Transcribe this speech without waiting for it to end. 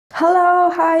Hello,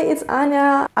 hi, it's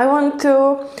Anya. I want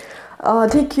to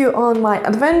take you on my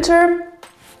adventure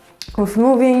of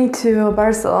moving to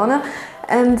Barcelona,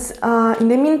 and in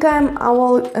the meantime I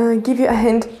will give you a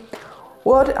hint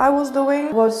what I was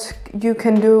doing, what you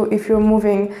can do if you're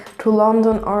moving to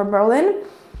London or Berlin,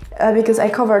 because I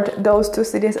covered those two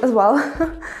cities as well.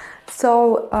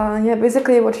 So yeah,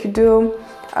 basically what you do,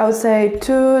 I would say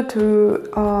 2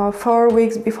 to 4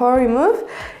 weeks before you move,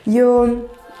 you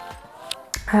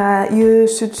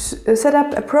should set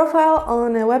up a profile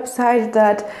on a website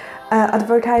that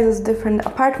advertises different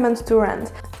apartments to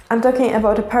rent. I'm talking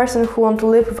about a person who wants to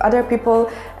live with other people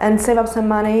and save up some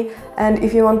money, and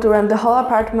if you want to rent the whole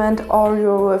apartment, or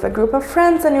you're with a group of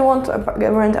friends and you want to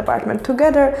rent an apartment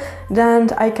together, then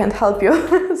I can't help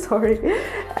you. Sorry.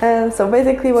 So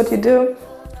basically what you do,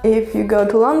 if you go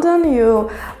to London, you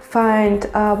find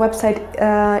a website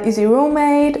Easy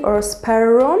Roommate or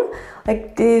Spare Room.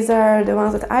 Like, these are the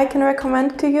ones that I can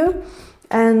recommend to you.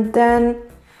 And then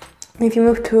if you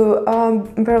move to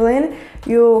Berlin,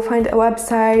 you find a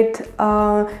website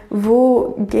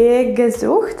WG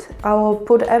Gesucht. I will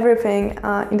put everything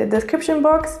in the description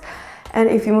box. And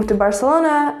if you move to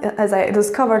Barcelona, as I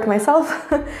discovered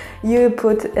myself, you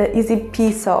put Easy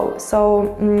Piso.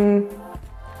 So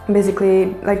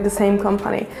basically like the same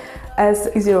company as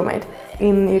Easy Roommate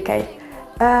in UK.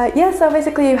 Yeah, so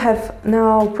basically you have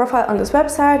now profile on this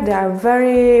website. They are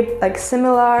very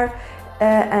similar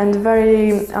and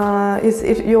very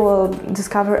you will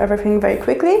discover everything very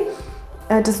quickly.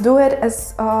 Just do it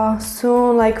as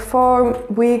soon, like 4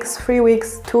 weeks, 3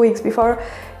 weeks, 2 weeks before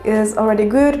is already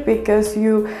good, because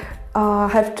you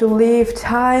have to leave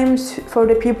times for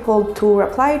the people to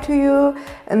reply to you,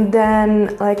 and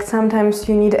then sometimes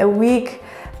you need a week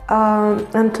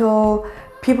until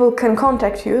people can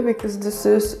contact you, because this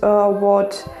is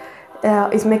what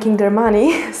is making their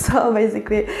money. So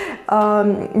basically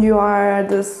you are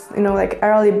this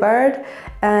early bird,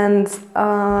 and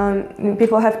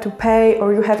people have to pay,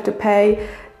 or you have to pay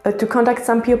to contact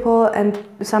some people, and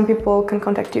some people can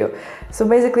contact you. So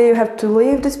basically you have to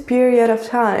leave this period of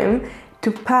time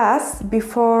to pass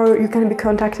before you can be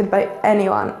contacted by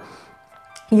anyone.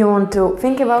 You want to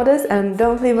think about this and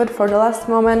don't leave it for the last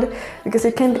moment, because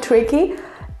it can be tricky.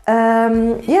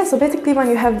 Yeah, so basically when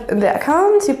you have the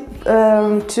account, you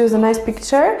choose a nice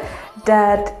picture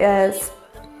that is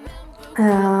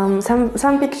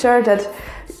some picture that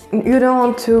you don't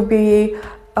want to be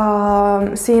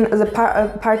seen as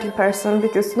a party person,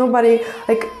 because nobody,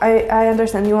 I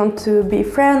understand you want to be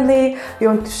friendly, you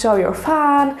want to show your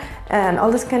fun and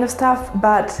all this kind of stuff,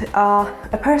 but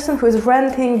a person who is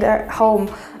renting their home,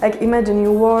 imagine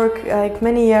you work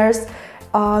many years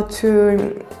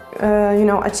to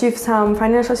achieve some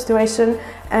financial situation,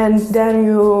 and then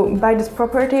you buy this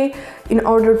property in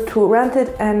order to rent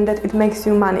it, and that it makes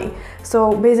you money.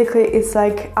 So basically it's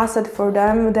like asset for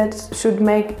them that should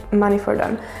make money for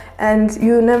them, and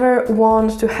you never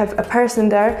want to have a person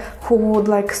there who would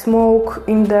smoke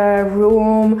in the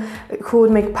room, who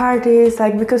would make parties,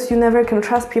 because you never can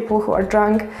trust people who are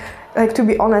drunk. To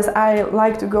be honest, I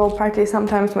like to go party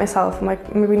sometimes myself,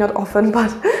 maybe not often,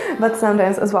 but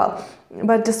sometimes as well.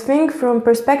 But just think from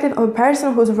perspective of a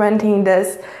person who's renting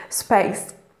this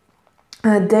space.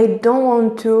 They don't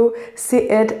want to see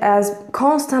it as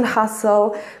constant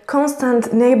hassle,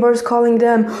 constant neighbors calling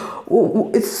them,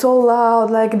 it's so loud,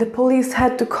 the police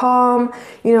had to come,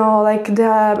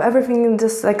 everything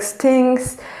just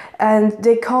stinks. And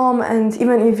they come, and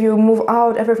even if you move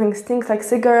out, everything stinks like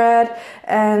cigarette,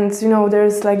 and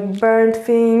there's burnt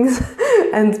things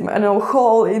and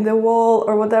hole in the wall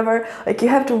or whatever. You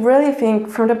have to really think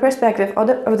from the perspective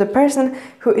of the person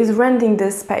who is renting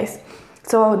this space.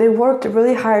 So they worked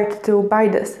really hard to buy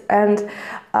this, and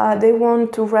they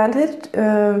want to rent it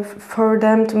for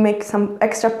them to make some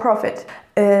extra profit.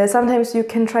 Sometimes you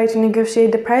can try to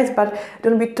negotiate the price, but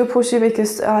don't be too pushy,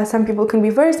 because some people can be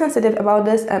very sensitive about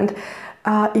this, and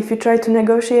if you try to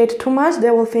negotiate too much, they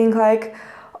will think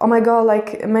oh my god,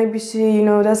 maybe she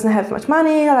doesn't have much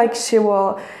money, she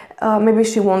will maybe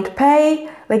she won't pay.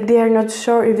 They are not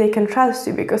sure if they can trust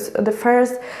you, because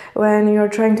when you're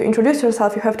trying to introduce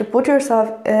yourself, you have to put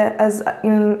yourself as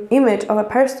an image of a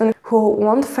person who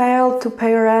won't fail to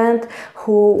pay rent,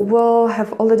 who will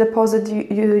have all the deposit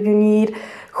you need,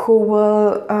 who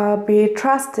will be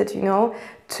trusted,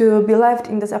 to be left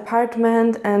in this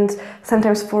apartment, and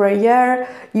sometimes for a year.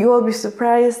 You will be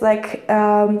surprised.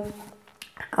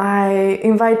 I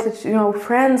invited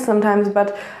friends sometimes,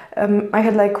 but I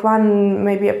had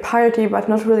maybe a party, but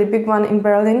not really big one in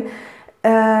Berlin,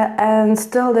 and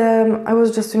still I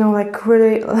was just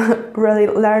really really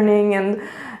learning, and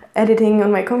editing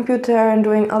on my computer and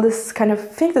doing all this kind of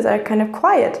things that are kind of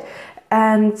quiet.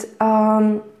 And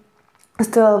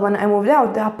still, when I moved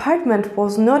out, the apartment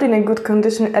was not in a good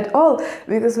condition at all,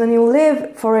 because when you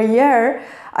live for a year,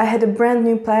 I had a brand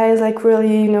new place, like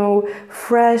really,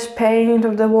 fresh paint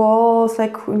of the walls,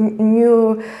 like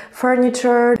new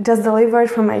furniture just delivered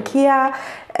from IKEA,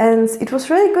 and it was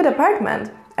really good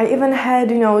apartment. I even had,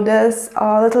 this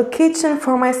little kitchen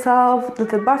for myself,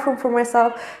 little bathroom for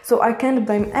myself, so I can't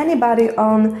blame anybody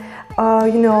on,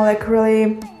 like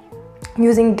really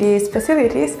using these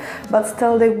facilities, but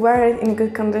still they weren't in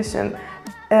good condition.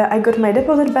 I got my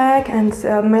deposit back, and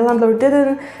my landlord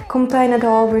didn't complain at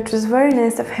all, which was very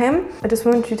nice of him. I just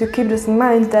want you to keep this in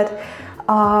mind, that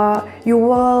you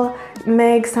will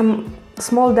make some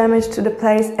small damage to the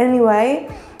place anyway,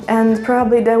 and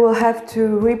probably they will have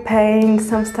to repaint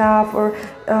some stuff or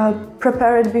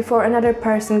prepare it before another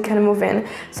person can move in.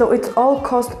 So it's all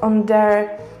cost on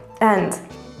their end.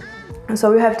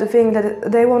 So you have to think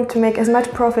that they want to make as much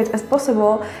profit as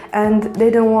possible, and they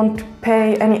don't want to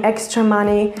pay any extra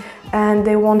money, and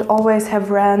they won't always have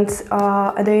rent.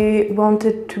 They want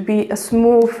it to be a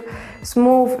smooth,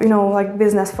 like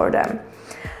business for them.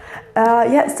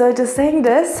 So just saying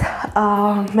this,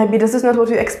 maybe this is not what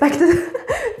you expected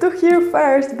to hear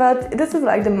first, but this is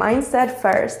like the mindset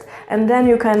first, and then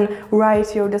you can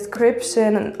write your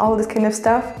description and all this kind of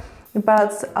stuff.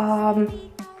 But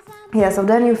so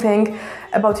then you think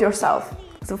about yourself.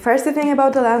 So first you think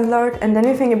about the landlord, and then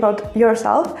you think about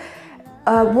yourself.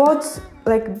 What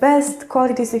like best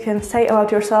qualities you can say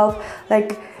about yourself?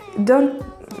 Like, don't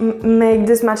make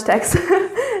this much text.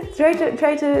 try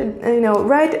to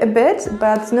write a bit,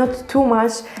 but not too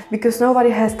much, because nobody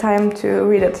has time to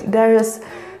read it. There is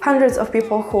hundreds of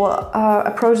people who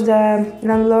approach the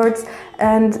landlords,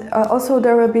 and also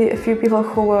there will be a few people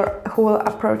who will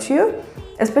approach you.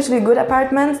 Especially good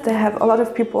apartments, they have a lot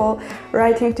of people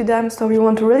writing to them, so you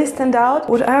want to really stand out.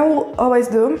 What I will always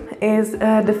do is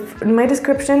my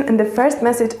description and the first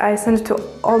message I send to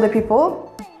all the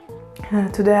people,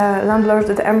 to the landlords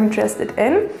that I'm interested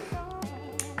in,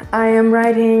 I am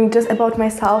writing just about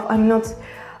myself. I'm not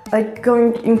like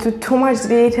going into too much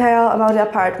detail about the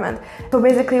apartment. So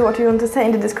basically what you want to say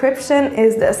in the description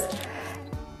is this.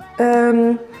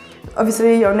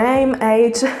 Obviously your name,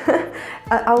 age.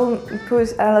 I will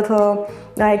put a little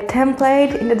like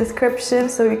template in the description,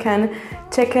 so you can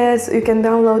check it, so you can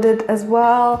download it as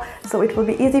well, so it will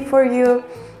be easy for you.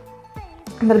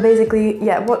 But basically,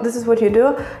 this is what you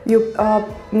do. You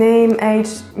name, age,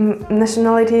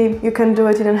 nationality. You can do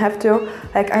it, you don't have to.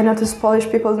 Like, I notice Polish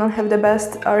people don't have the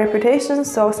best reputation,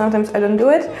 so sometimes I don't do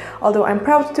it. Although I'm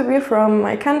proud to be from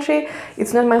my country,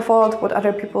 it's not my fault what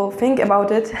other people think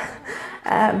about it.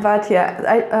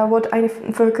 What I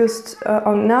focused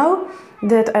on now,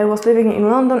 that I was living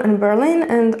in London and Berlin,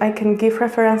 and I can give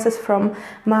references from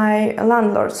my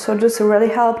landlords. So this really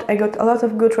helped. I got a lot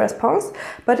of good response.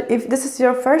 But if this is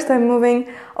your first time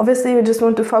moving, obviously you just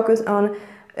want to focus on,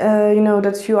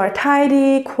 that you are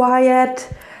tidy, quiet,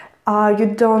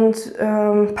 you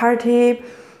don't party.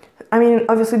 I mean,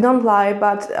 obviously don't lie,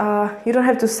 but you don't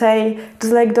have to say,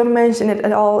 just like don't mention it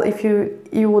at all if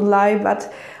you would lie,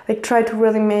 but like try to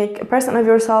really make a person of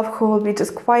yourself who will be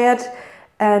just quiet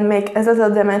and make as little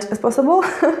damage as possible.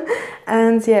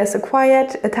 And so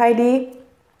quiet, tidy,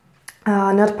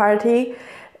 not party.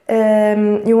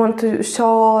 You want to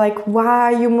show like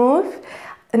why you move.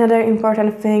 Another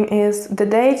important thing is the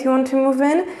date you want to move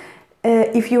in.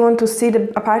 If you want to see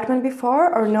the apartment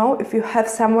before or no, if you have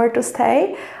somewhere to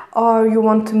stay, or you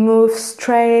want to move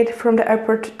straight from the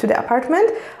airport to the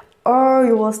apartment, or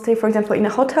you will stay, for example, in a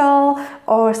hotel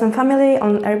or some family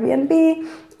on Airbnb,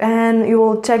 and you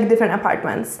will check different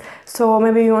apartments. So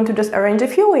maybe you want to just arrange a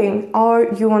viewing, or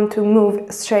you want to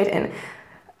move straight in.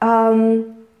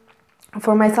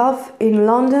 For myself, in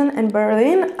London and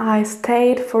Berlin, I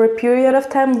stayed for a period of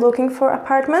time looking for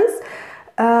apartments.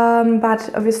 But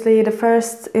obviously the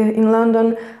first in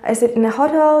London, I stayed in a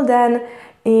hotel, then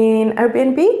in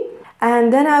Airbnb,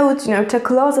 and then I would check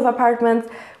lots of apartments,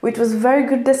 which was a very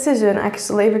good decision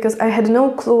actually, because I had no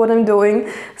clue what I'm doing,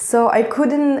 so I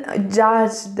couldn't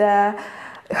judge the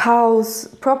house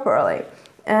properly,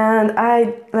 and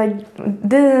I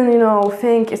didn't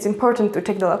think it's important to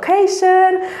check the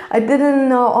location. I didn't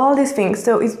know all these things,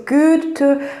 so it's good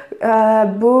to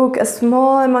book a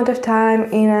small amount of time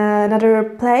in another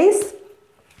place,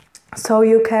 so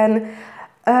you can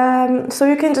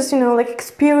just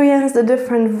experience the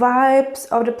different vibes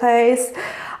of the place.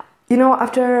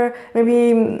 After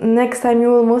maybe next time you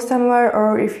will move somewhere,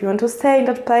 or if you want to stay in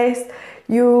that place,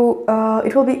 it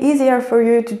will be easier for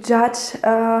you to judge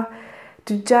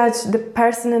to judge the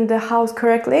person in the house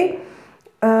correctly,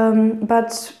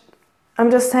 but I'm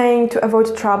just saying to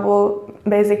avoid trouble.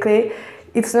 Basically,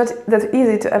 it's not that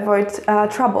easy to avoid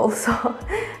trouble. So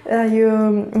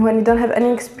when you don't have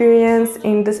any experience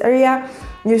in this area,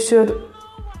 you should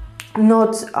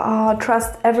not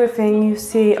trust everything you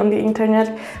see on the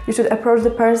internet. You should approach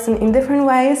the person in different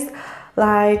ways,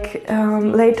 like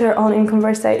later on in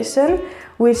conversation,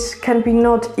 which can be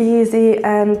not easy,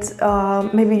 and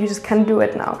maybe you just can't do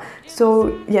it now.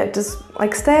 So yeah, just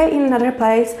like stay in another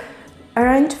place,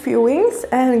 arrange viewings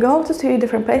and go to 3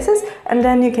 different places, and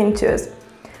then you can choose.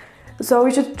 So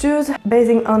you should choose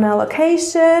basing on a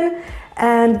location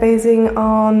and basing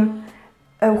on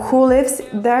who lives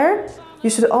there. You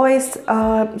should always,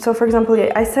 so for example,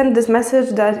 yeah, I sent this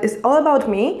message that is all about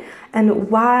me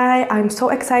and why I'm so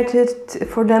excited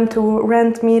for them to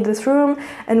rent me this room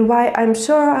and why I'm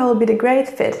sure I will be the great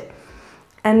fit.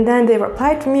 And then they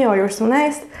replied to me, "Oh, you're so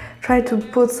nice." Try to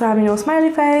put some, you know,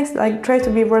 smiley face, like try to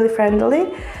be really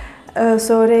friendly,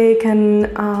 so they can,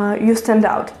 you stand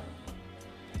out.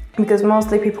 Because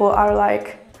mostly people are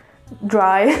like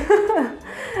dry.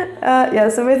 Yeah,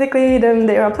 so basically then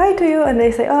they reply to you and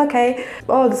they say, "Oh, okay,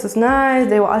 oh, this is nice."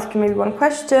 They will ask you maybe one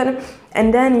question,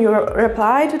 and then you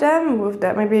reply to them with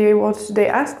that maybe what they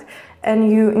asked,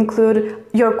 and you include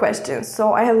your questions.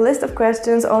 So I have a list of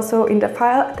questions also in the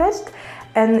file attached,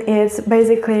 and it's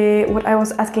basically what I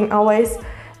was asking always.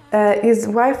 Is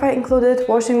Wi-Fi included,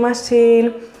 washing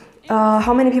machine,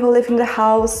 how many people live in the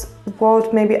house,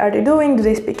 what maybe are they doing, do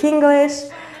they speak English?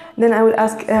 Then I would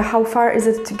ask how far is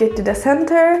it to get to the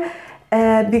center,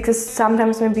 because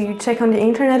sometimes maybe you check on the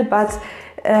internet, but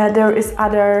there is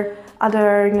other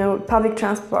you know, public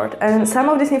transport, and some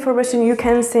of this information you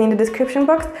can see in the description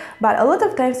box, but a lot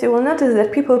of times you will notice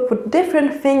that people put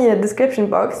different thing in the description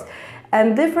box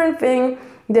and different thing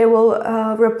they will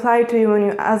reply to you when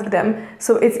you ask them.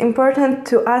 So it's important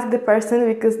to ask the person,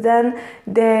 because then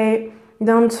they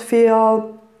don't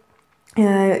feel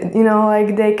you know,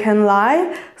 like they can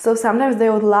lie. So sometimes they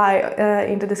would lie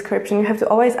in the description. You have to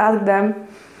always ask them.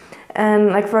 And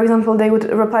like, for example, they would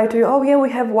reply to you, "Oh yeah, we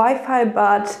have Wi-Fi,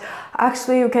 but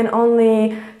actually you can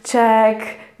only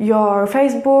check your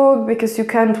Facebook because you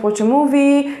can't watch a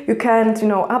movie, you can't, you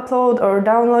know, upload or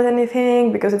download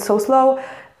anything because it's so slow."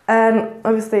 And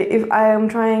obviously, if I am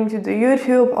trying to do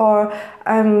YouTube or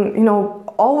I'm, you know,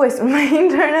 always on my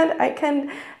internet, I can,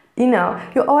 you know,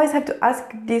 you always have to ask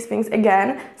these things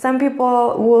again. Some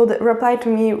people would reply to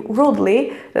me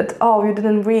rudely that, "Oh, you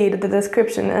didn't read the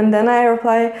description," and then I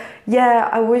reply, "Yeah,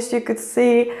 I wish you could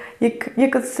see, you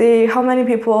could see how many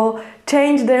people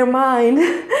change their mind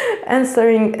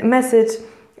answering message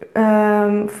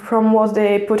from what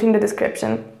they put in the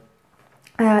description."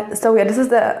 So yeah, this is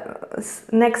the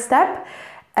next step,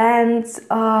 and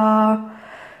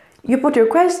you put your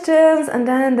questions, and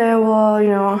then they will, you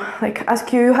know, like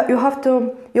ask you.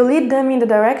 You lead them in the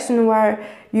direction where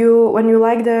when you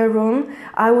like the room.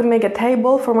 I would make a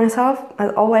table for myself.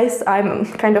 As always, I'm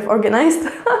kind of organized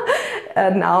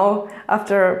now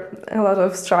after a lot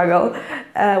of struggle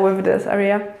with this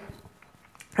area.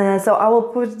 So I will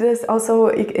put this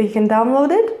also. You can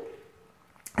download it.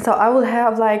 So I will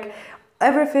have like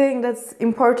everything that's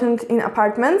important in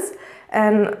apartments,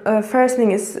 and first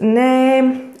thing is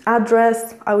name,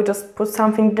 address. I would just put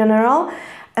something general.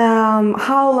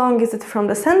 How long is it from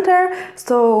the center?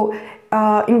 So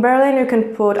in Berlin you can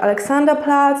put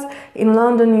Alexanderplatz. In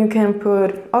London you can put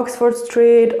Oxford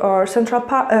Street or Central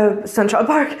Park,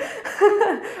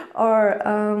 or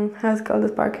how's it called,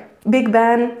 this park? Big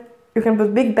Ben. You can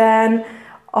put Big Ben,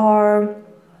 or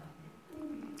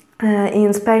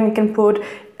in Spain you can put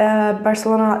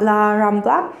Barcelona La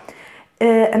Rambla,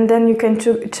 and then you can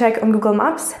check on Google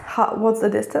Maps what's the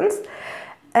distance,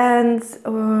 and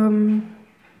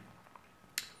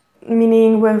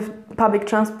meaning with public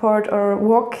transport or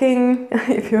walking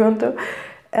if you want to.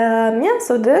 Yeah,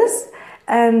 so this,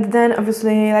 and then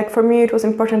obviously, like for me it was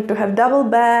important to have double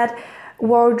bed,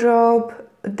 wardrobe,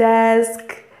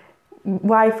 desk,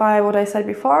 Wi-Fi, what I said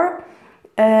before.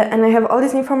 And I have all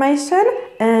this information,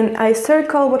 and I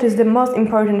circle what is the most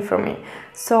important for me.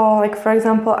 So like, for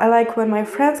example, I like when my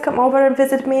friends come over and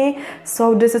visit me,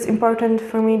 so this is important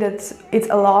for me that it's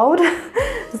allowed.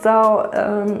 So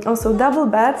also double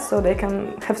bed, so they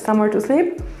can have somewhere to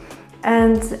sleep,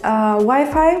 and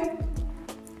Wi-Fi,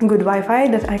 good Wi-Fi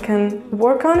that I can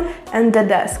work on, and the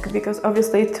desk, because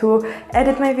obviously to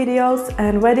edit my videos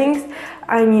and weddings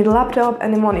I need a laptop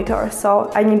and a monitor,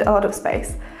 so I need a lot of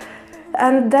space.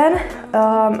 And then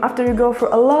after you go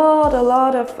through a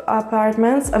lot of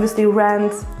apartments, obviously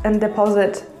rent and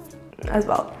deposit as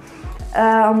well.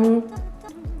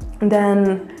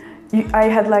 then I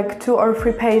had like 2 or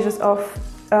 3 pages of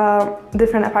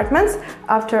different apartments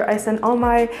after I sent all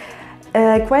my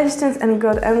questions and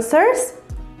got answers.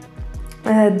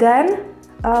 Then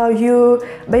you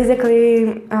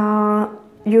basically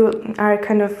you are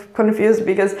kind of confused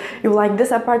because you like this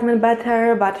apartment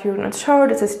better, but you're not sure,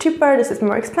 this is cheaper, this is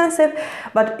more expensive,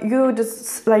 but you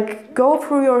just like go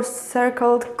through your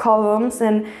circled columns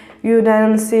and you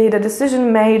then see the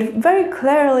decision made very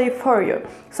clearly for you.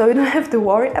 So you don't have to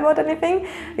worry about anything,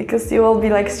 because you will be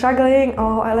like struggling,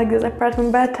 oh, I like this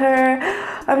apartment better,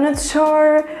 I'm not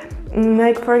sure.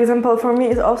 Like for example, for me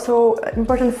it's also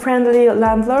important friendly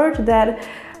landlord, that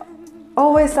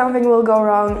always something will go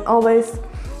wrong, always,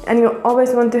 and you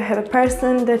always want to have a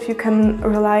person that you can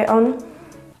rely on.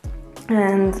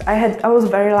 And I was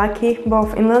very lucky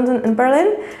both in London and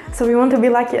Berlin, so we want to be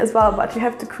lucky as well, but you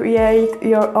have to create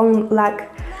your own luck.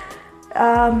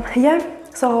 Yeah,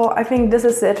 so I think this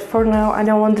is it for now. I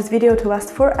don't want this video to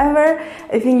last forever.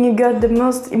 I think you got the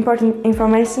most important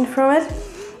information from it.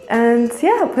 And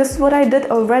yeah, this is what I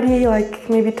did already like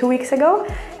maybe 2 weeks ago,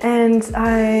 and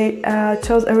I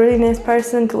chose a really nice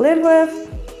person to live with,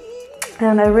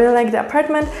 and I really like the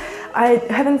apartment. I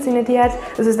haven't seen it yet.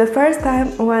 This is the first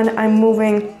time when I'm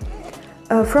moving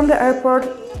from the airport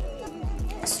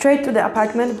straight to the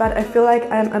apartment, but I feel like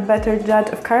I'm a better judge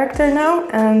of character now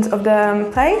and of the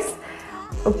place.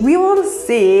 We will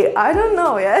see, I don't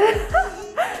know yet.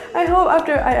 I hope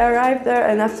after I arrive there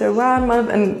and after 1 month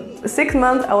and 6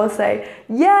 months I will say,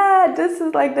 yeah, this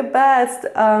is like the best.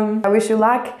 I wish you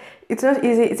luck. It's not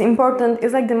easy, it's important.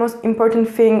 It's like the most important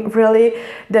thing really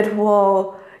that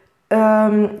will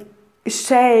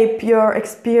shape your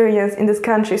experience in this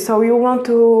country. So you want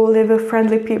to live with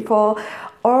friendly people,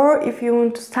 or if you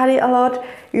want to study a lot,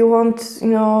 you want, you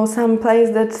know, some place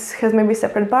that has maybe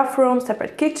separate bathroom,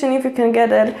 separate kitchen if you can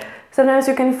get it. Sometimes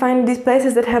you can find these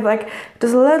places that have like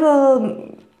just a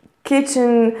little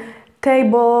kitchen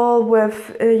table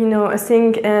with you know, a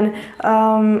sink and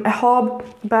a hob,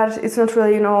 but it's not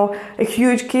really, you know, a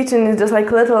huge kitchen. It's just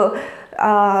like little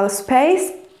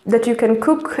space that you can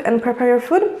cook and prepare your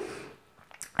food.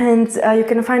 And you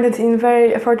can find it in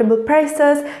very affordable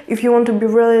prices if you want to be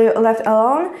really left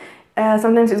alone.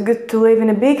 Sometimes it's good to live in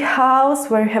a big house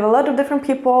where you have a lot of different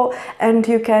people, and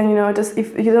you can, you know, just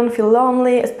if you don't feel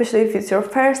lonely, especially if it's your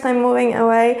first time moving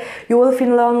away, you will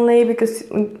feel lonely because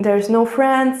there's no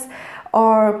friends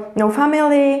or no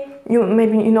family. You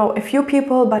maybe, you know, a few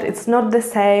people, but it's not the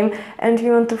same, and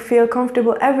you want to feel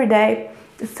comfortable every day.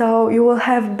 So you will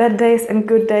have bad days and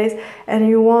good days, and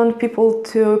you want people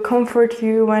to comfort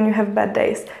you when you have bad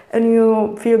days and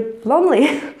you feel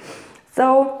lonely.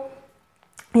 So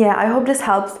yeah, I hope this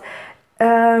helps.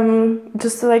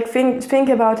 Just to like think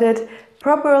about it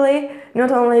properly,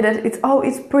 not only that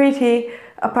it's pretty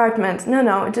apartment.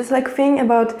 No, just like think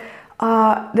about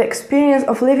the experience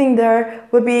of living there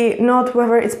would be not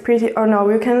whether it's pretty or no.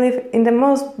 You can live in the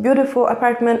most beautiful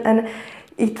apartment and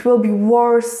it will be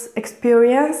worse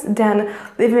experience than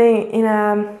living in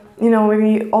a, you know,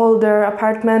 maybe older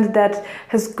apartment that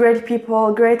has great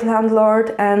people, great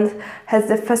landlord, and has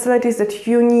the facilities that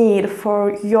you need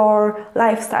for your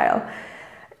lifestyle.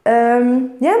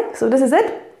 Yeah, so this is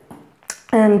it.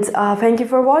 And thank you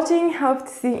for watching. Hope to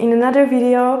see you in another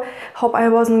video. Hope I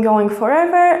wasn't going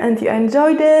forever and you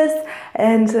enjoyed this,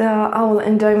 and I will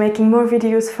enjoy making more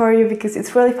videos for you because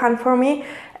it's really fun for me,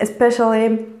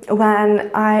 especially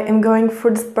when I am going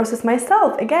through this process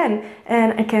myself again,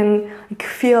 and I can like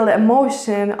feel the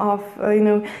emotion of you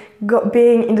know,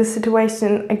 being in the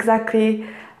situation exactly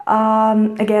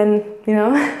again, you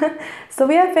know. So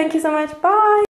yeah, thank you so much. Bye.